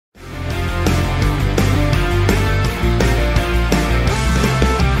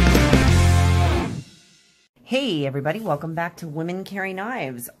Hey everybody, welcome back to Women Carry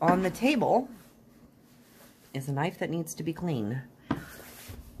Knives. On the table is a knife that needs to be cleaned.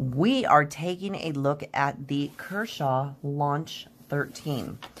 We are taking a look at the Kershaw Launch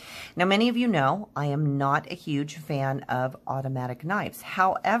 13. Now many of you know I am not a huge fan of automatic knives.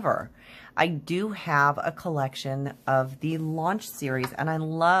 However, I do have a collection of the Launch series and I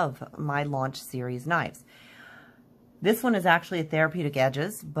love my Launch series knives. This one is actually a Therapeutic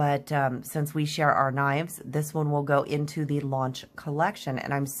Edges, but since we share our knives, this one will go into the Launch collection,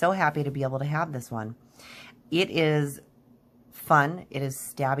 and I'm so happy to be able to have this one. It is fun, it is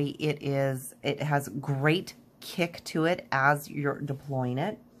stabby, it has great kick to it as you're deploying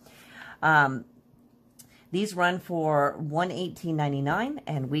it. These run for $118.99,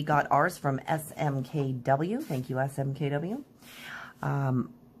 and we got ours from SMKW. Thank you, SMKW.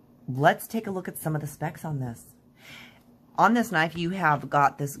 Let's take a look at some of the specs on this. On this knife, you have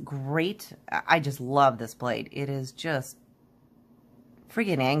got this great, I just love this blade. It is just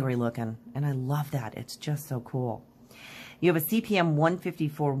freaking angry looking, and I love that. It's just so cool. You have a CPM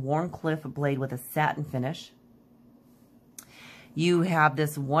 154 Warncliffe blade with a satin finish. You have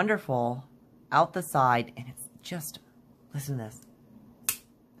this wonderful out the side, and it's just, listen to this.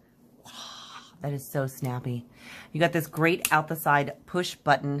 Wow, that is so snappy. You got this great out the side push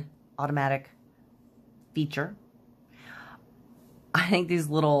button automatic feature. I think these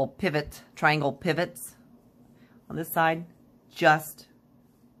little triangle pivots on this side, just,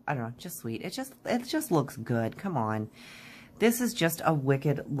 I don't know, just sweet. It just looks good. Come on. This is just a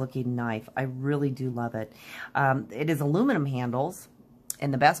wicked looking knife. I really do love it. It is aluminum handles,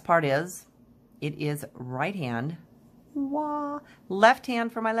 and the best part is, it is right hand. Wah. Left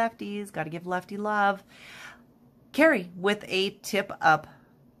hand for my lefties. Got to give lefty love. Carry with a tip up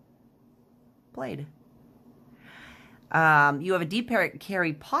blade. You have a deep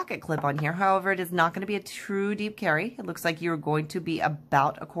carry pocket clip on here. However, it is not going to be a true deep carry. It looks like you're going to be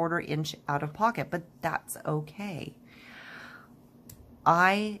about a 1/4 inch out of pocket, but that's okay.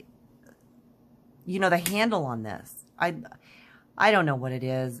 You know, the handle on this, I don't know what it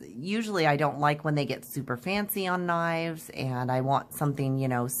is. Usually I don't like when they get super fancy on knives, and I want something, you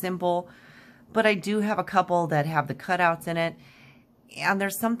know, simple, but I do have a couple that have the cutouts in it, and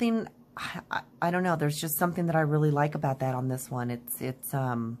there's something, I don't know. There's just something that I really like about that on this one. It's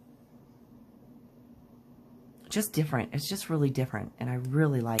just different. It's just really different, and I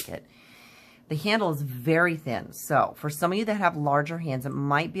really like it. The handle is very thin, so for some of you that have larger hands, it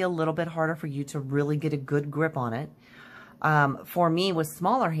might be a little bit harder for you to really get a good grip on it. For me, with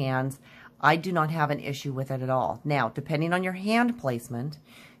smaller hands, I do not have an issue with it at all. Now, depending on your hand placement,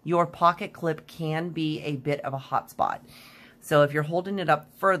 your pocket clip can be a bit of a hot spot. So if you're holding it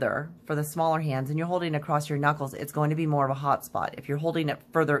up further for the smaller hands and you're holding it across your knuckles, it's going to be more of a hot spot. If you're holding it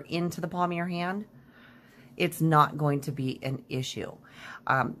further into the palm of your hand, it's not going to be an issue.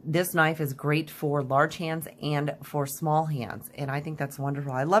 This knife is great for large hands and for small hands, and I think that's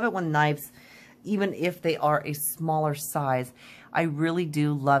wonderful. I love it when knives, even if they are a smaller size, I really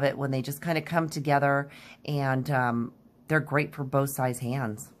do love it when they just kind of come together, and they're great for both size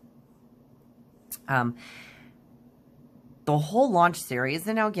hands. The whole Launch series,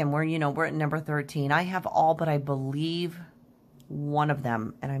 and now again, we're at number 13. I have all but I believe one of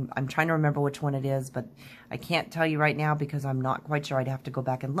them, and I'm trying to remember which one it is, but I can't tell you right now because I'm not quite sure. I'd have to go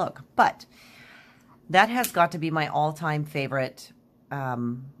back and look. But that has got to be my all-time favorite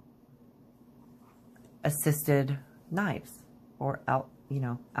assisted knives, or out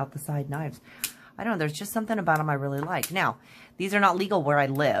the side knives. I don't know. There's just something about them I really like. Now, these are not legal where I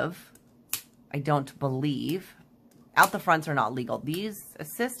live. I don't believe. Out the fronts are not legal. These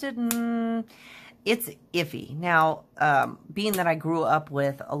assisted, it's iffy. Now, being that I grew up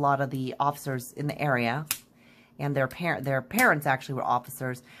with a lot of the officers in the area, and their parents actually were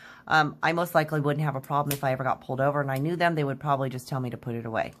officers, I most likely wouldn't have a problem if I ever got pulled over and I knew them. They would probably just tell me to put it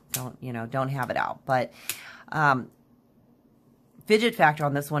away. Don't have it out. But fidget factor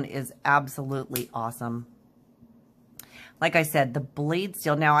on this one is absolutely awesome. Like I said, the blade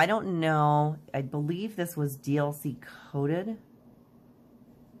steel. Now, I don't know. I believe this was DLC coated.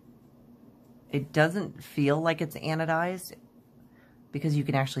 It doesn't feel like it's anodized because you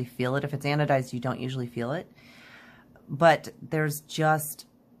can actually feel it. If it's anodized, you don't usually feel it. But there's just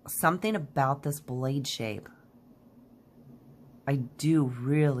something about this blade shape. I do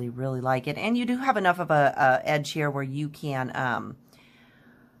really, really like it. And you do have enough of a edge here where you can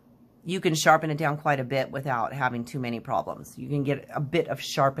sharpen it down quite a bit without having too many problems. You can get a bit of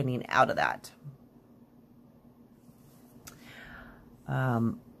sharpening out of that.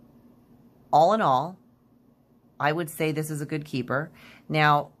 All in all, I would say this is a good keeper.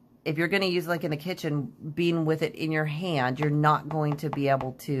 Now, if you're going to use like in the kitchen, being with it in your hand, you're not going to be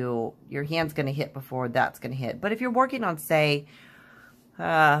able to, your hand's going to hit before that's going to hit. But if you're working on, say,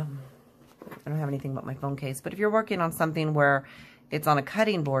 I don't have anything but my phone case, but if you're working on something where it's on a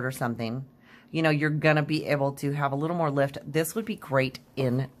cutting board or something, you know, you're going to be able to have a little more lift. This would be great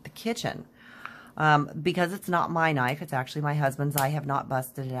in the kitchen. Because it's not my knife, it's actually my husband's. I have not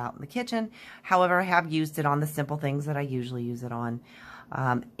busted it out in the kitchen. However, I have used it on the simple things that I usually use it on.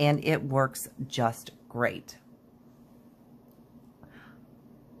 And it works just great.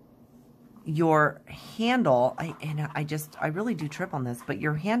 Your handle, I really do trip on this, but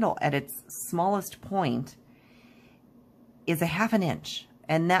your handle at its smallest point is a 1/2 inch.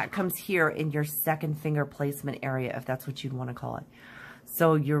 And that comes here in your second finger placement area, if that's what you'd want to call it.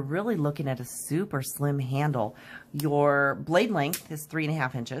 So you're really looking at a super slim handle. Your blade length is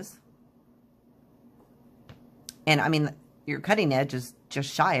 3.5 inches. And I mean, your cutting edge is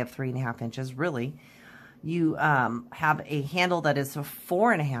just shy of 3.5 inches, really. You have a handle that is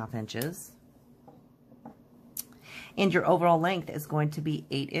 4.5 inches. And your overall length is going to be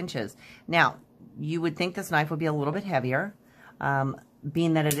 8 inches. Now, you would think this knife would be a little bit heavier,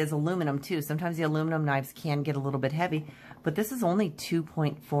 being that it is aluminum too. Sometimes the aluminum knives can get a little bit heavy, but this is only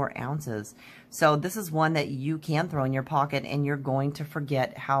 2.4 ounces. So this is one that you can throw in your pocket and you're going to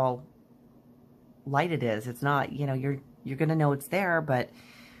forget how light it is. It's not, you know, you're going to know it's there, but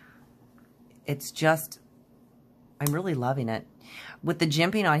it's just, I'm really loving it. With the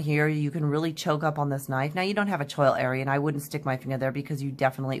jimping on here, you can really choke up on this knife. Now, you don't have a choil area, and I wouldn't stick my finger there because you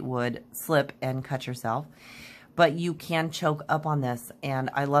definitely would slip and cut yourself. But you can choke up on this, and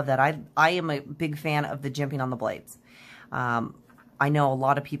I love that. I am a big fan of the jimping on the blades. I know a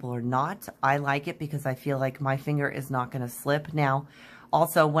lot of people are not. I like it because I feel like my finger is not going to slip. Now,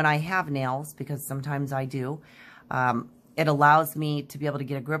 also, when I have nails, because sometimes I do, it allows me to be able to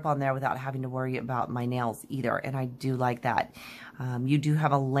get a grip on there without having to worry about my nails either, and I do like that. You do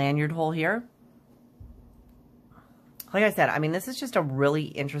have a lanyard hole here. Like I said, I mean, this is just a really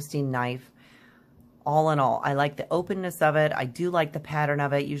interesting knife. All in all, I like the openness of it. I do like the pattern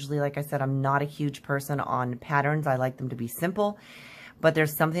of it. Usually, like I said, I'm not a huge person on patterns. I like them to be simple. But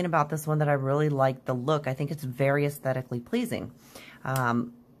there's something about this one that I really like the look. I think it's very aesthetically pleasing.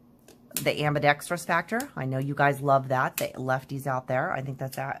 The ambidextrous factor, I know you guys love that. The lefties out there, I think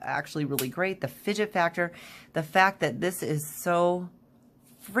that's actually really great. The fidget factor, the fact that this is so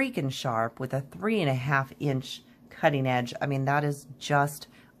freaking sharp with a 3.5 inch cutting edge. I mean, that is just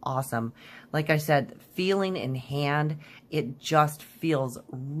awesome. Like I said, feeling in hand, it just feels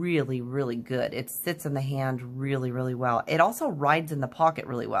really, really good. It sits in the hand really, really well. It also rides in the pocket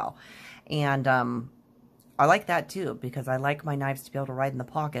really well. And I like that too, because I like my knives to be able to ride in the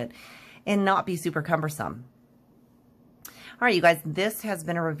pocket and not be super cumbersome. All right, you guys, this has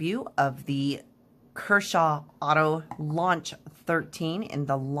been a review of the Kershaw Auto Launch 13 in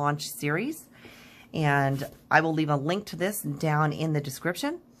the Launch series. And I will leave a link to this down in the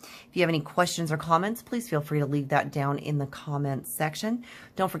description. If you have any questions or comments, please feel free to leave that down in the comments section.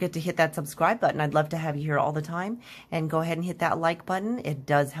 Don't forget to hit that subscribe button. I'd love to have you here all the time. And go ahead and hit that like button. It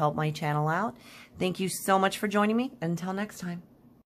does help my channel out. Thank you so much for joining me. Until next time.